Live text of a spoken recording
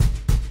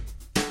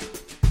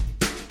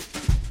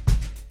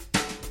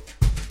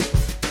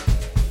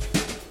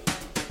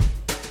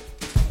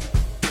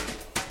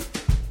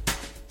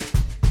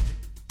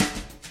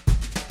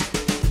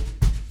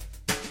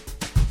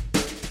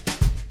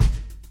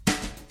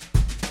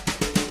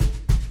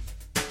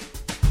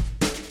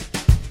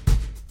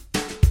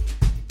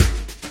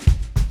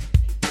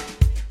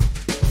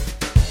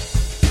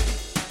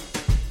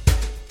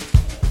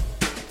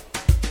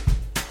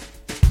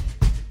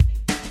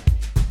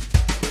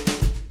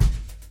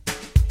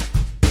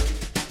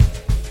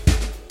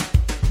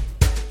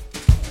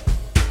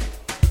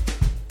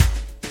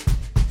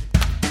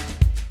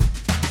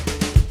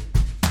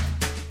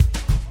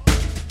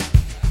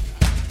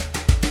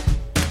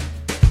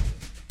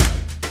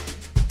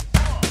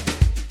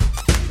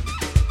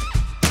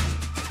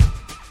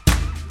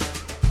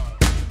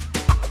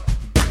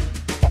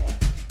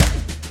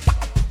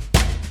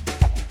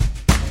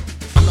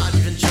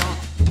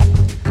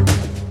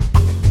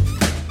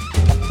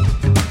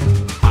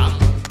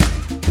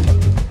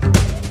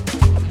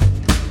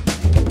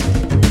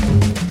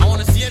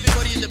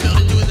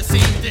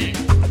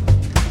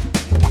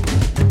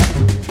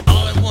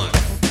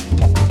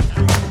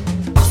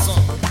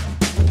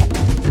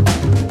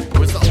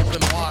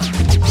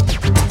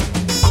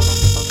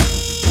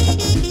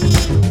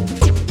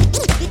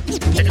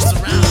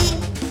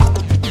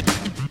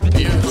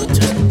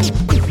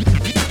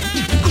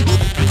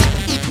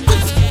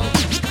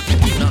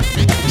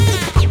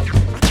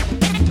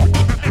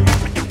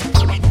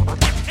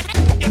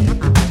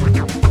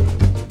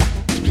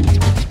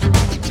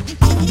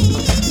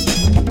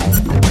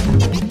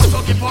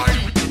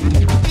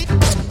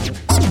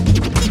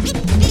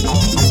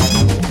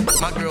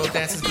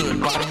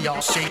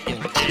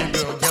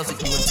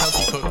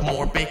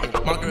bacon.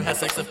 My girl has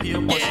sex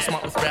appeal, boy, she's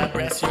smart with grab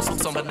grass. She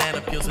slips on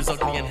banana peels, is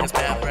ugly and has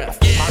bad breath.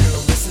 My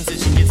girl listens and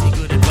she gives me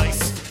good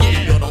advice.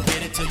 Your girl don't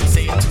get it till you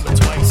say it to her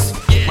twice.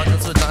 My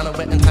girl's vagina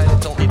wet and tight,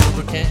 it don't need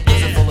lubricant.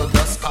 Is it full of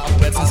dust,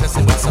 cobwebs, and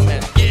testing with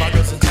cement. My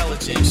girl's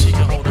intelligent, she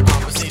can hold a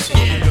conversation.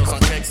 Your girl's on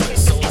Craigslist,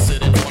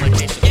 solicited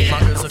fornication. My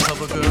girl's a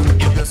cover girl,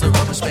 your girl's a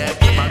rubbish bag.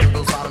 My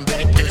girl's bottom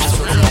bed, your girl's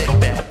a big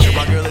bag.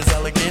 My girl is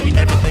elegant,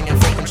 everything in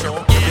full control.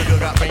 Your girl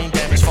got brain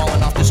damage,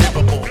 falling off the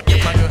stripper pole.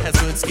 My girl has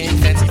good skin,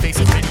 fancy face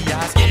and pretty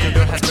eyes. Your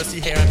girl has dusty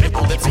hair and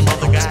pimple lips and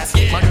other guys.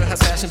 My girl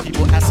has fashion,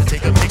 people ask to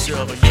take a picture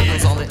of her. Your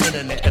girl's on the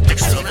internet, a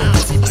picture of her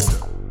pussy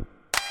blister.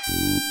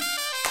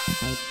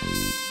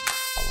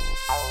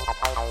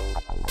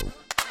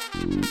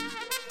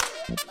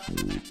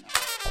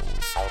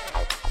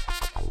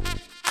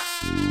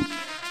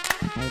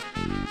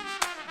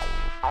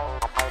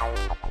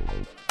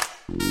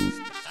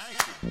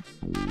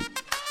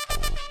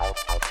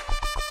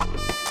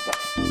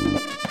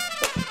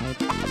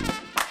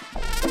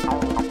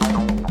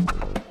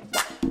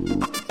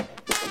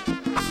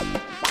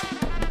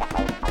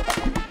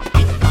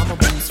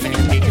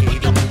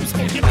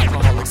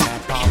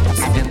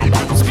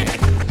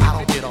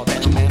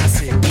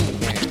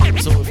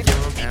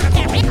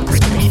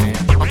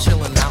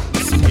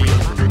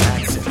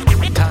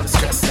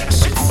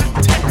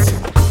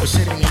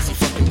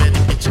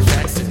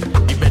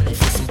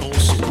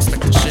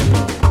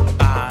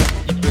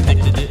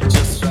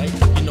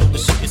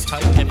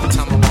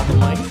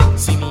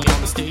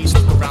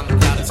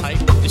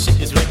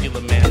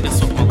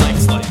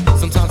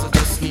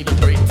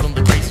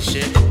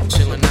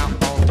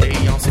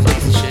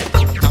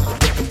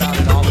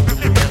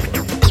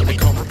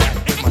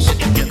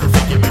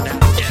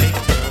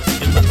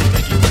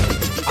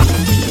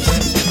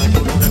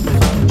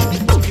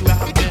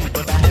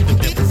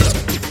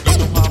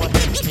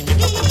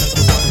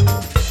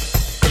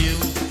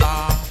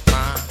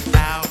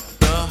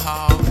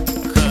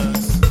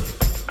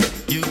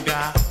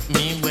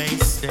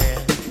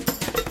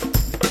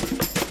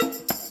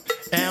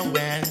 And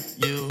when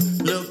you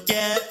look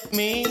at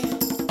me,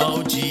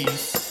 oh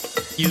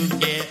geez, you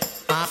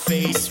get my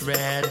face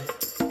red.